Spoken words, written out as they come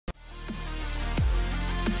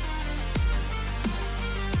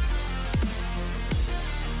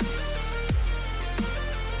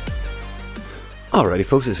Alrighty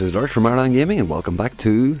folks, this is Lurch from Ireland Gaming and welcome back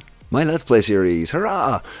to my Let's Play series.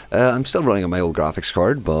 Hurrah! I'm still running on my old graphics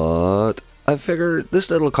card, but I figure this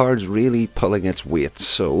little card's really pulling its weight,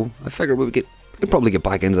 so I figure we could probably get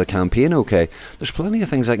back into the campaign okay. There's plenty of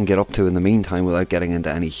things I can get up to in the meantime without getting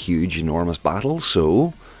into any huge, enormous battles,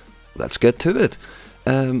 so let's get to it.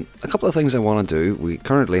 A couple of things I want to do. We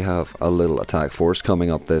currently have a little attack force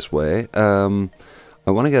coming up this way. I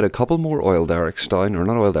want to get a couple more oil derricks down, or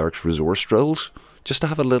not oil derricks, resource drills, just to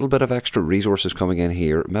have a little bit of extra resources coming in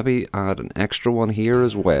here. Maybe add an extra one here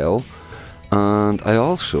as well. And I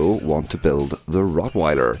also want to build the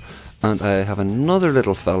Rottweiler. And I have another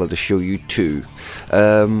little fella to show you too.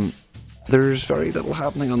 There's very little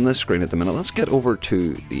happening on this screen at the minute. Let's get over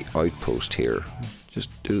to the outpost here. Just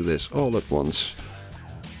do this all at once.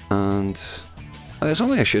 And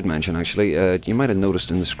something I should mention actually, you might have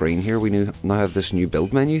noticed in the screen here, we now have this new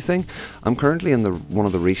build menu thing. I'm currently in one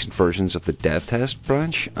of the recent versions of the dev test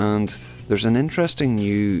branch, and there's an interesting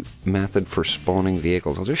new method for spawning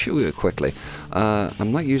vehicles. I'll just show you it quickly.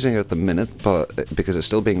 I'm not using it at the minute, but because it's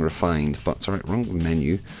still being refined, but sorry, wrong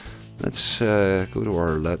menu. Let's go to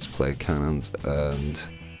our Let's Play cannons, and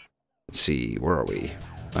let's see, where are we?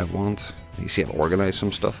 You see I've organized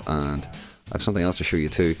some stuff, and I have something else to show you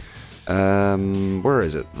too. Where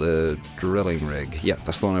is it? The drilling rig. Yeah,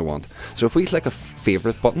 that's the one I want. So if we click a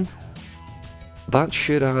favorite button, that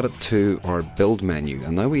should add it to our build menu,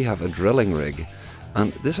 and now we have a drilling rig,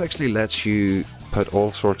 and this actually lets you put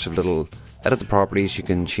all sorts of little edit the properties. You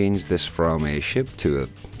can change this from a ship to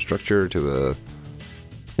a structure to a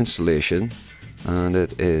installation, and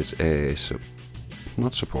it is a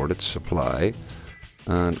not support, it's supply,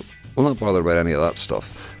 and we'll not bother about any of that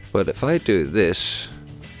stuff. But if I do this,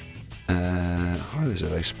 how is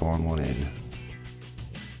it I spawn one in?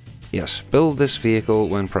 Yes, build this vehicle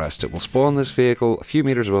when pressed. It will spawn this vehicle a few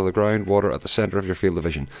meters above the ground, water at the center of your field of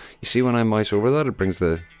vision. You see when I mouse over that, it brings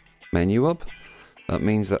the menu up. That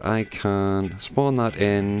means that I can spawn that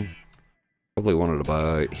in, probably want it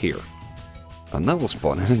about here. And that will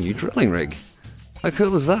spawn in a new drilling rig. How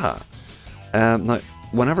cool is that? Now,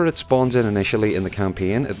 whenever it spawns in initially in the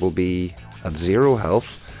campaign, it will be at 0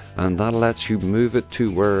 health, and that lets you move it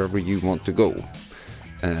to wherever you want to go.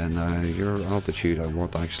 And your altitude, I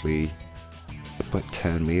want actually about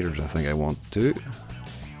 10 meters, I think I want to.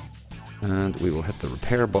 And we will hit the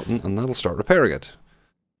repair button, and that'll start repairing it.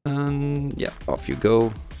 And yeah, off you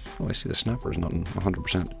go. Oh, I see the snapper is not in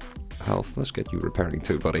 100% health. Let's get you repairing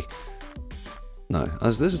too, buddy. Now,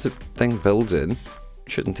 as this thing builds in, it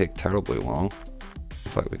shouldn't take terribly long.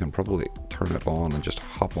 In fact, we can probably turn it on and just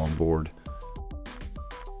hop on board.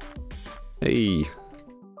 Hey!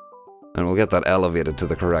 And we'll get that elevated to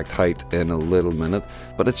the correct height in a little minute,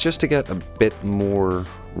 but it's just to get a bit more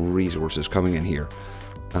resources coming in here.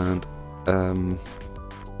 And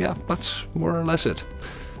yeah, that's more or less it.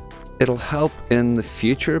 It'll help in the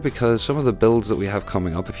future because some of the builds that we have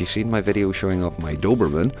coming up, if you've seen my video showing off my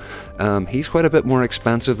Doberman, he's quite a bit more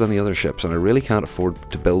expensive than the other ships, and I really can't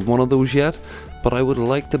afford to build one of those yet, but I would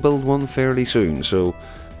like to build one fairly soon. So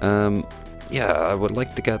yeah, I would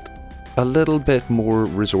like to get a little bit more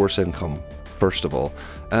resource income first of all.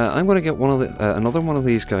 I'm going to get another one of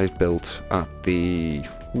these guys built at the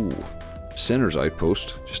Sinner's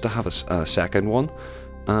Outpost, just to have a second one.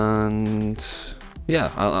 And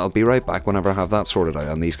yeah, I'll be right back whenever I have that sorted out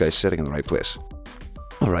and these guys sitting in the right place.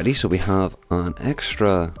 Alrighty, so we have an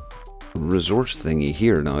extra resource thingy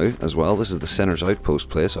here now as well. This is the Sinner's Outpost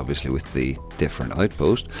place, obviously with the different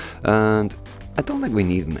outpost. And I don't think we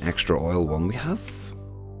need an extra oil one. We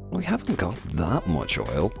haven't got that much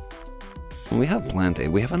oil. And we have plenty.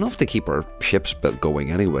 We have enough to keep our ships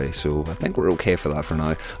going anyway, so I think we're okay for that for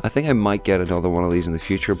now. I think I might get another one of these in the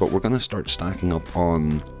future, but we're going to start stacking up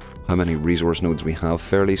on how many resource nodes we have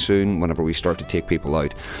fairly soon whenever we start to take people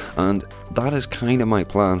out. And that is kind of my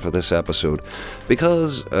plan for this episode,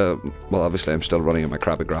 because, well, obviously I'm still running on my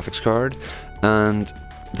crappy graphics card, and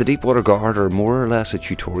the Deepwater Guard are more or less a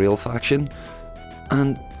tutorial faction.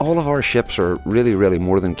 And all of our ships are really, really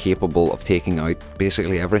more than capable of taking out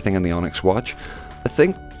basically everything in the Onyx Watch. I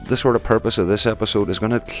think the sort of purpose of this episode is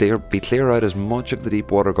going to clear out as much of the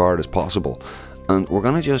Deepwater Guard as possible. And we're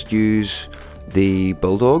going to just use the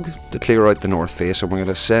Bulldog to clear out the north face, and we're going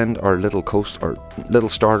to send our little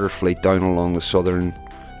starter fleet down along the southern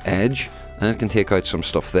edge, and it can take out some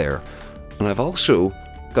stuff there. And I've also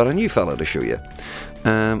got a new fella to show you.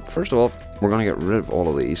 First of all, we're going to get rid of all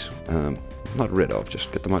of these. Not rid of,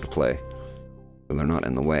 just get them out of play so they're not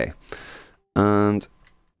in the way. And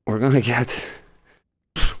we're gonna get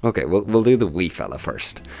okay, we'll do the wee fella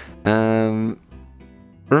first.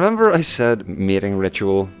 Remember I said mating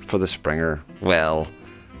ritual for the Springer? Well,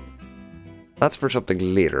 that's for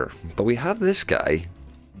something later. But we have this guy.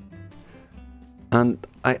 And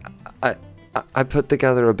I put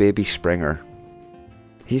together a baby Springer.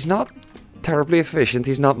 He's not terribly efficient,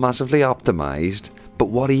 he's not massively optimized, but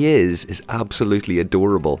what he is absolutely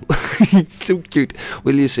adorable. He's so cute.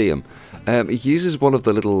 Will you see him? He uses one of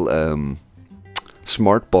the little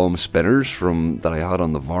smart bomb spinners that I had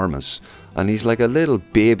on the Varmus, and he's like a little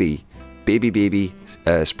baby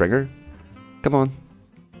Springer. Come on.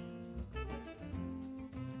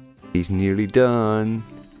 He's nearly done.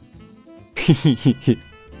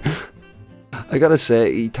 I gotta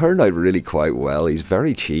say, he turned out really quite well. He's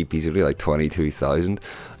very cheap. He's only like 22,000.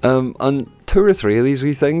 And 2 or 3 of these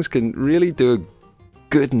wee things can really do a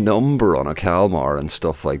good number on a Kalmar and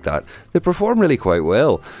stuff like that. They perform really quite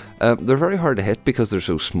well. They're very hard to hit because they're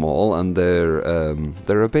so small, and they're a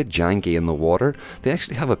bit janky in the water. They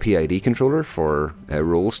actually have a PID controller for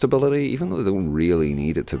roll stability, even though they don't really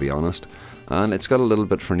need it, to be honest. And it's got a little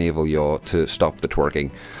bit for naval yaw to stop the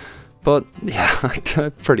twerking. But yeah,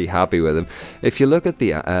 I'm pretty happy with him. If you look at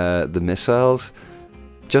the missiles,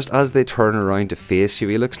 just as they turn around to face you,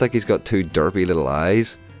 he looks like he's got 2 derpy little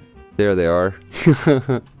eyes. There they are.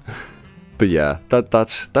 But yeah,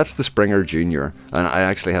 that's the Springer Junior, and I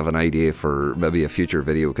actually have an idea for maybe a future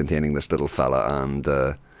video containing this little fella and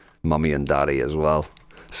Mummy and Daddy as well.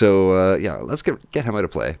 So yeah, let's get him out of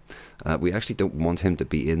play. We actually don't want him to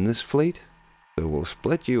be in this fleet, so we'll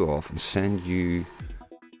split you off and send you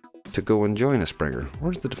to go and join a Springer.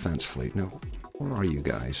 Where's the defense fleet? No, where are you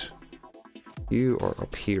guys? You are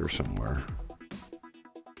up here somewhere.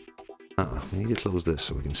 Ah, we need to close this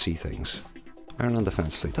so we can see things. Ireland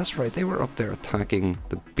defense fleet. That's right, they were up there attacking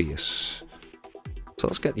the base. So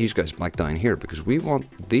let's get these guys back down here, because we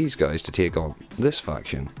want these guys to take on this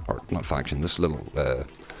faction, or not faction, this little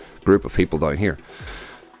group of people down here.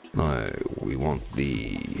 Now, we want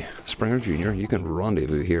the Springer Junior. You can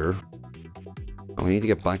rendezvous here. And we need to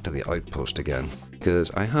get back to the outpost again,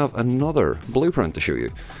 because I have another blueprint to show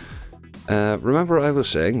you. Remember I was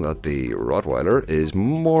saying that the Rottweiler is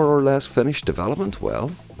more or less finished development?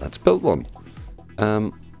 Well, let's build one.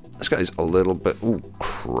 This guy's a little bit... Oh,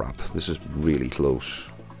 crap. This is really close.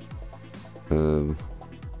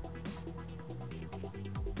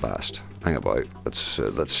 Fast. Hang about. Let's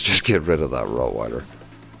just get rid of that Rottweiler.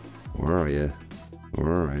 Where are you?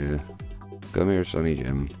 Where are you? Come here, Sonny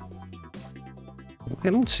Jim. I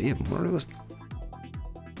don't see him. Where was...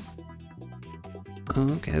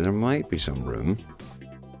 Okay, there might be some room.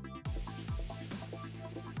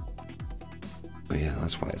 Oh yeah,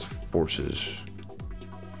 that's why it's forces.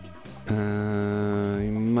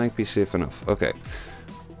 You might be safe enough. Okay.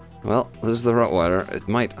 Well, this is the Rottweiler. It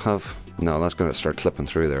might have... No, that's going to start clipping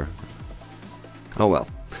through there. Oh well.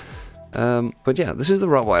 But yeah, this is the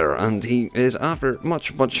Rottweiler, and he is, after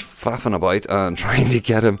much faffing about and trying to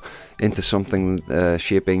get him into something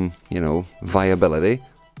shaping, you know, viability,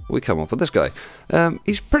 we come up with this guy.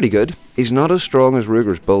 He's pretty good. He's not as strong as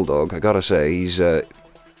Ruger's Bulldog, I gotta say.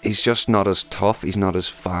 He's just not as tough, he's not as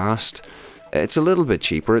fast. It's a little bit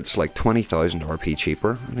cheaper, it's like 20,000 RP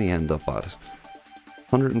cheaper, and he end up at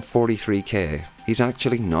 143k. He's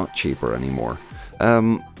actually not cheaper anymore.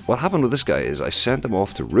 What happened with this guy is I sent him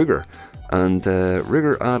off to Ruger, and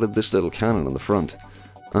Ruger added this little cannon on the front.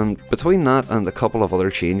 And between that and a couple of other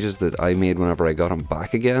changes that I made whenever I got him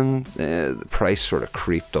back again, the price sort of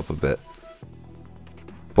creeped up a bit.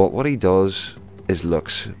 But what he does is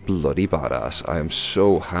looks bloody badass. I am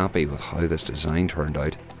so happy with how this design turned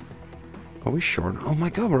out. Are we short? Oh my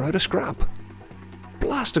god, we're out of scrap!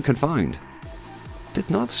 Blast and confound! Did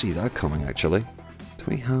not see that coming, actually. Do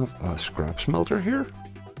we have a scrap smelter here?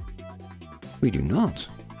 We do not.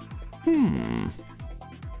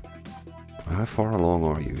 How far along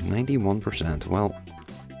are you? 91%. Well,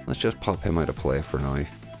 let's just pop him out of play for now.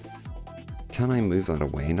 Can I move that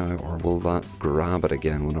away now, or will that grab it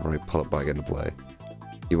again whenever I pull it back into play?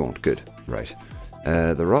 You won't. Good. Right.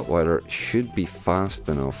 The Rottweiler should be fast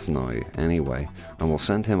enough now anyway, and we'll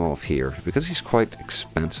send him off here because he's quite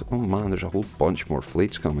expensive. Oh man, there's a whole bunch more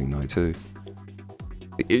fleets coming now too.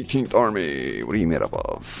 The 18th Army, what are you made up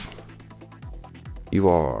of? You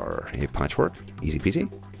are a patchwork, easy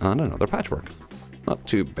peasy, and another patchwork. Not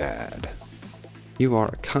too bad. You are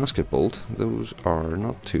a casket bolt, those are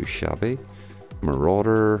not too shabby.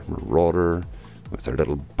 Marauder, with their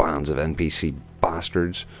little bands of NPC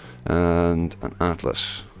bastards, and an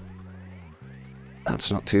Atlas.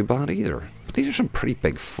 That's not too bad either. But these are some pretty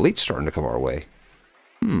big fleets starting to come our way.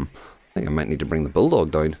 I think I might need to bring the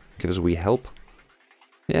Bulldog down, give us a wee help.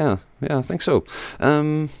 Yeah, I think so.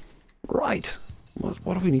 Right.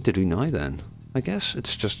 What do we need to do now then? I guess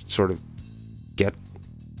it's just sort of get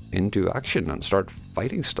into action and start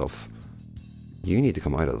fighting stuff. You need to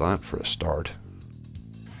come out of that for a start.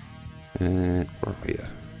 Where are you?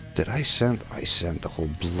 Did I send? I sent the whole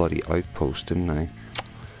bloody outpost, didn't I?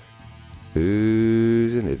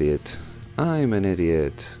 Who's an idiot? I'm an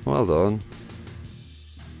idiot. Well done.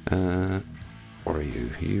 Where are you?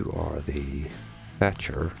 You are the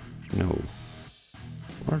Thatcher. No.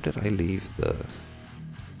 Where did I leave the...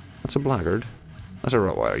 That's a blackguard. That's a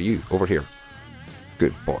Rottweiler. You, over here.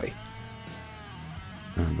 Good boy.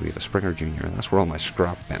 And we have a Springer Junior. That's where all my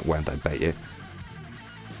scrap went, I bet you.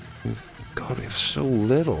 God, we have so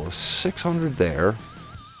little. 600 there.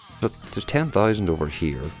 But there's 10,000 over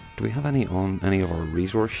here. Do we have any on any of our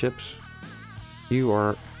resource ships? You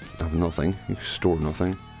are... have nothing. You store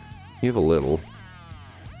nothing. You have a little.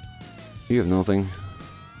 You have nothing.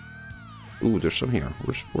 Ooh, there's some here.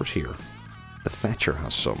 Where's here? The Thatcher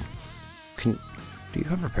has some. Do you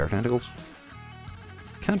have repair tentacles?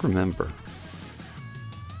 Can't remember.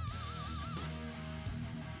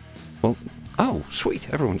 Well, oh,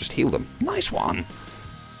 sweet. Everyone just healed them. Nice one.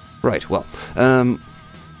 Right, well,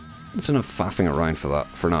 that's enough faffing around for that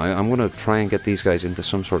for now. I'm going to try and get these guys into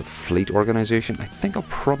some sort of fleet organization. I think I'll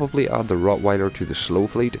probably add the Rottweiler to the slow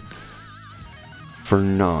fleet for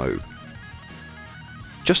now.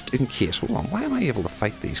 Just in case. Hold on, why am I able to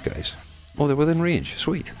fight these guys? Oh, they're within range.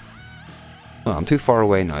 Sweet. Oh, I'm too far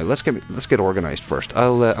away now. Let's get organized first.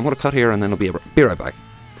 I'm going to cut here and then I'll be right back.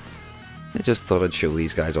 I just thought I'd show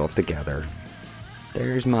these guys off together.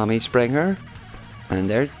 There's Mommy Springer, and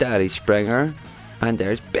there's Daddy Springer, and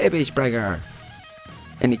there's Baby Springer.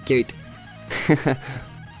 Isn't he cute? I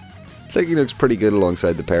think he looks pretty good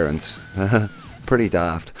alongside the parents. Pretty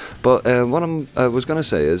daft. But what I was going to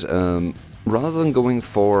say is, rather than going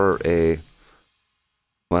for a...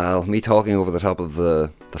 well, me talking over the top of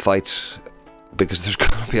the fights, because there's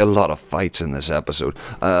going to be a lot of fights in this episode,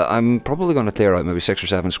 I'm probably going to clear out maybe 6 or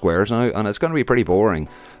 7 squares now, and it's going to be pretty boring.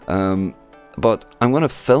 But I'm going to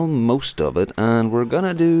film most of it, and we're going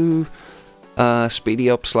to do a speedy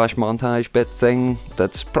up / montage bit thing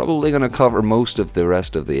that's probably going to cover most of the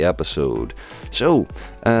rest of the episode. So,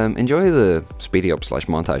 enjoy the speedy up /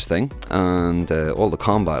 montage thing, and all the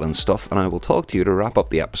combat and stuff, and I will talk to you to wrap up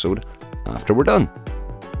the episode after we're done.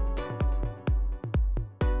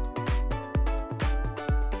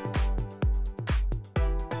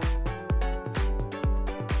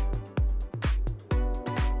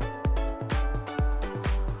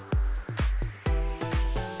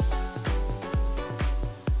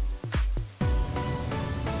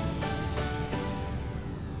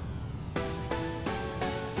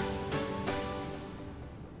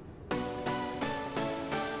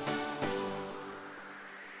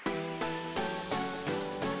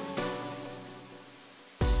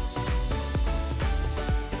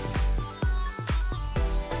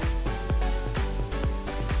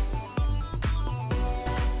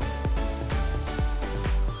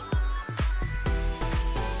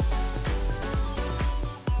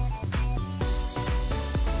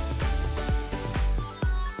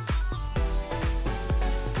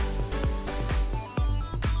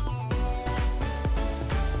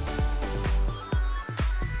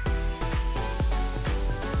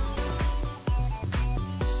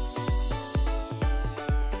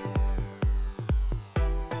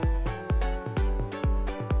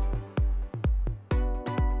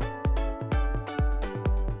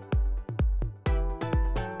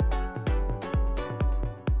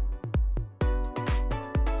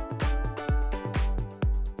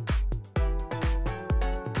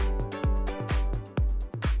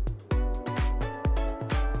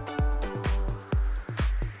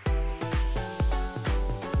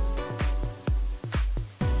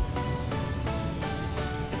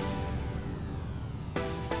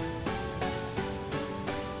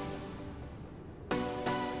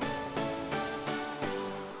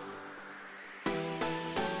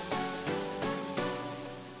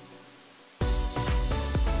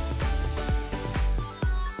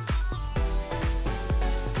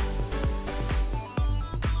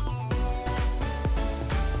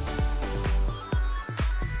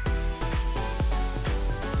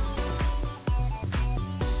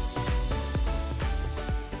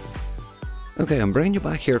 Okay, I'm bringing you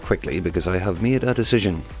back here quickly because I have made a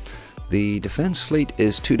decision. The defense fleet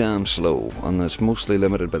is too damn slow, and it's mostly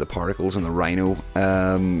limited by the particles and the rhino,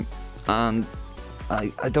 and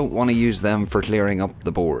I don't want to use them for clearing up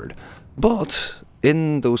the board. But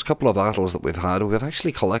in those couple of battles that we've had, we've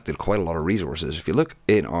actually collected quite a lot of resources. If you look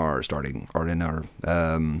in our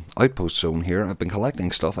outpost zone here, I've been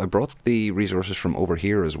collecting stuff. I brought the resources from over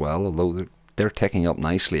here as well, although they're they're ticking up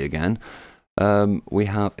nicely again. We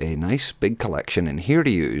have a nice big collection in here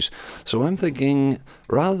to use. So I'm thinking,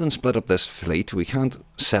 rather than split up this fleet, we can't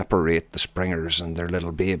separate the Springers and their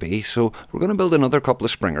little baby. So we're going to build another couple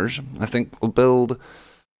of Springers. I think we'll build,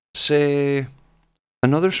 say,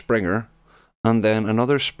 another Springer, and then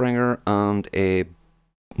another Springer and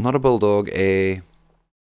not a Bulldog, a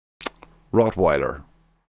Rottweiler.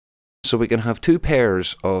 So we can have two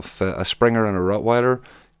pairs of a Springer and a Rottweiler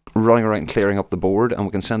running around and clearing up the board, and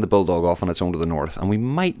we can send the Bulldog off on its own to the north. And we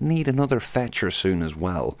might need another fetcher soon as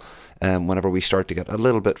well, whenever we start to get a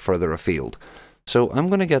little bit further afield. So I'm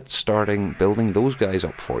going to get starting building those guys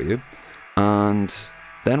up for you, and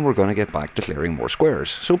then we're going to get back to clearing more squares.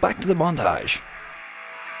 So back to the montage.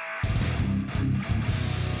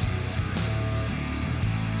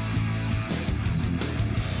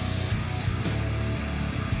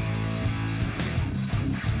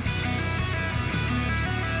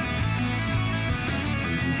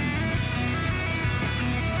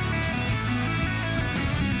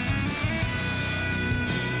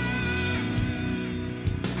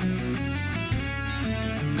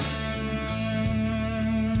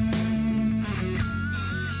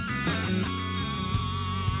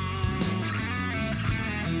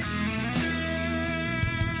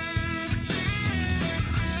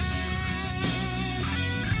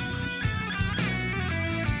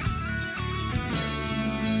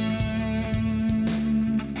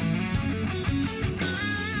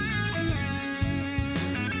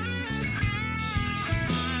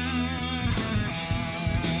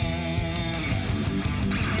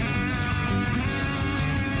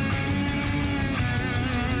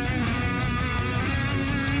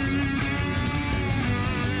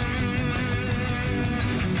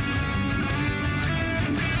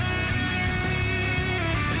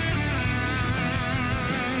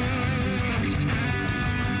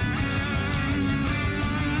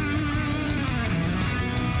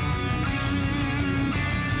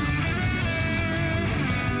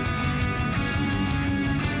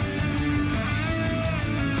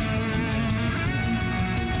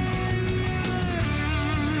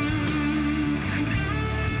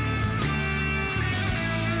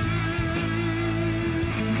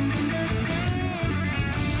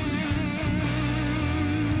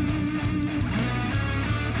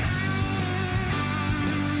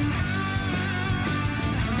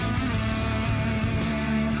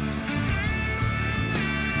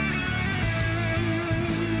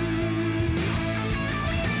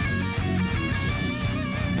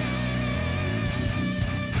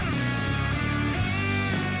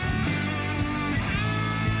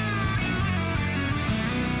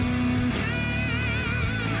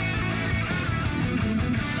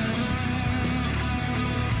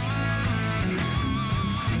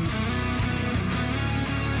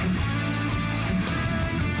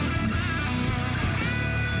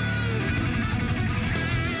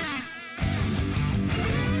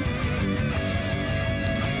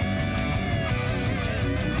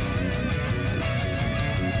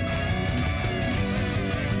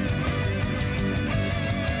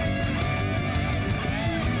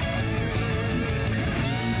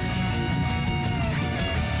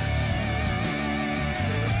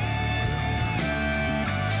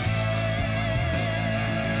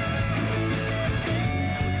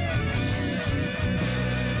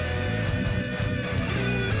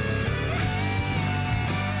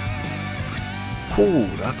 Oh,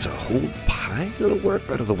 that's a whole pile of work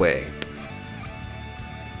out of the way.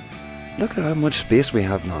 Look at how much space we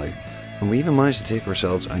have now. And we even managed to take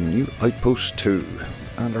ourselves a new Outpost 2.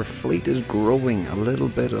 And our fleet is growing a little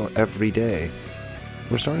bit every day.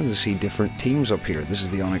 We're starting to see different teams up here. This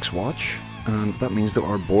is the Onyx Watch, and that means that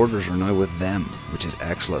our borders are now with them, which is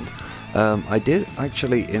excellent. I did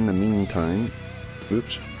actually, in the meantime,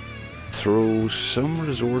 throw some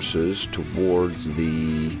resources towards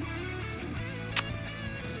these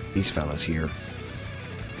fellas here.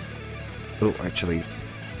 Oh, actually,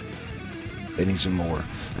 they need some more.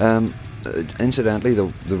 Incidentally,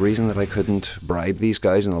 the reason that I couldn't bribe these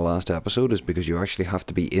guys in the last episode is because you actually have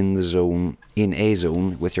to be in the zone, in a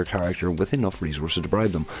zone, with your character with enough resources to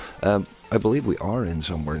bribe them. I believe we are in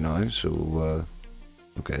somewhere now, so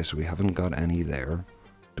okay, so we haven't got any there.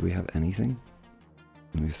 Do we have anything?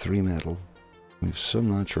 We have 3 metal. We have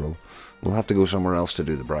some natural. We'll have to go somewhere else to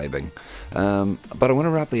do the bribing. But I'm going to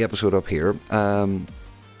wrap the episode up here.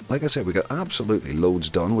 Like I said, we got absolutely loads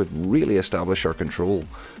done. We've really established our control.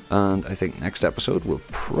 And I think next episode we'll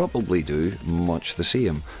probably do much the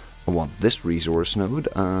same. I want this resource node,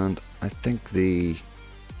 and I think the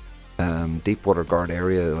Deepwater Guard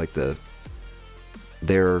area, like the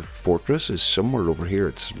their fortress is somewhere over here.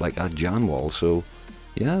 It's like at Janwall, so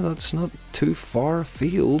yeah, that's not too far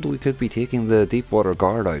afield. We could be taking the Deepwater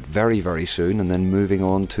Guard out very, very soon, and then moving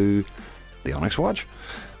on to the Onyx Watch,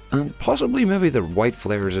 and possibly maybe the White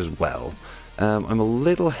Flares as well. I'm a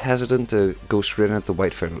little hesitant to go straight into the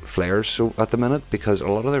White Flares so at the minute, because a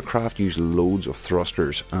lot of their craft use loads of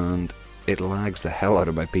thrusters, and it lags the hell out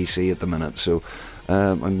of my PC at the minute, so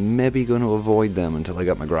I'm maybe going to avoid them until I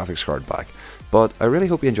get my graphics card back. But I really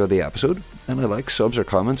hope you enjoyed the episode, and I like subs or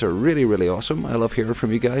comments are really, really awesome. I love hearing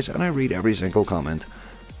from you guys, and I read every single comment.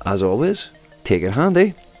 As always, take it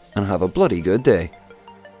handy, and have a bloody good day.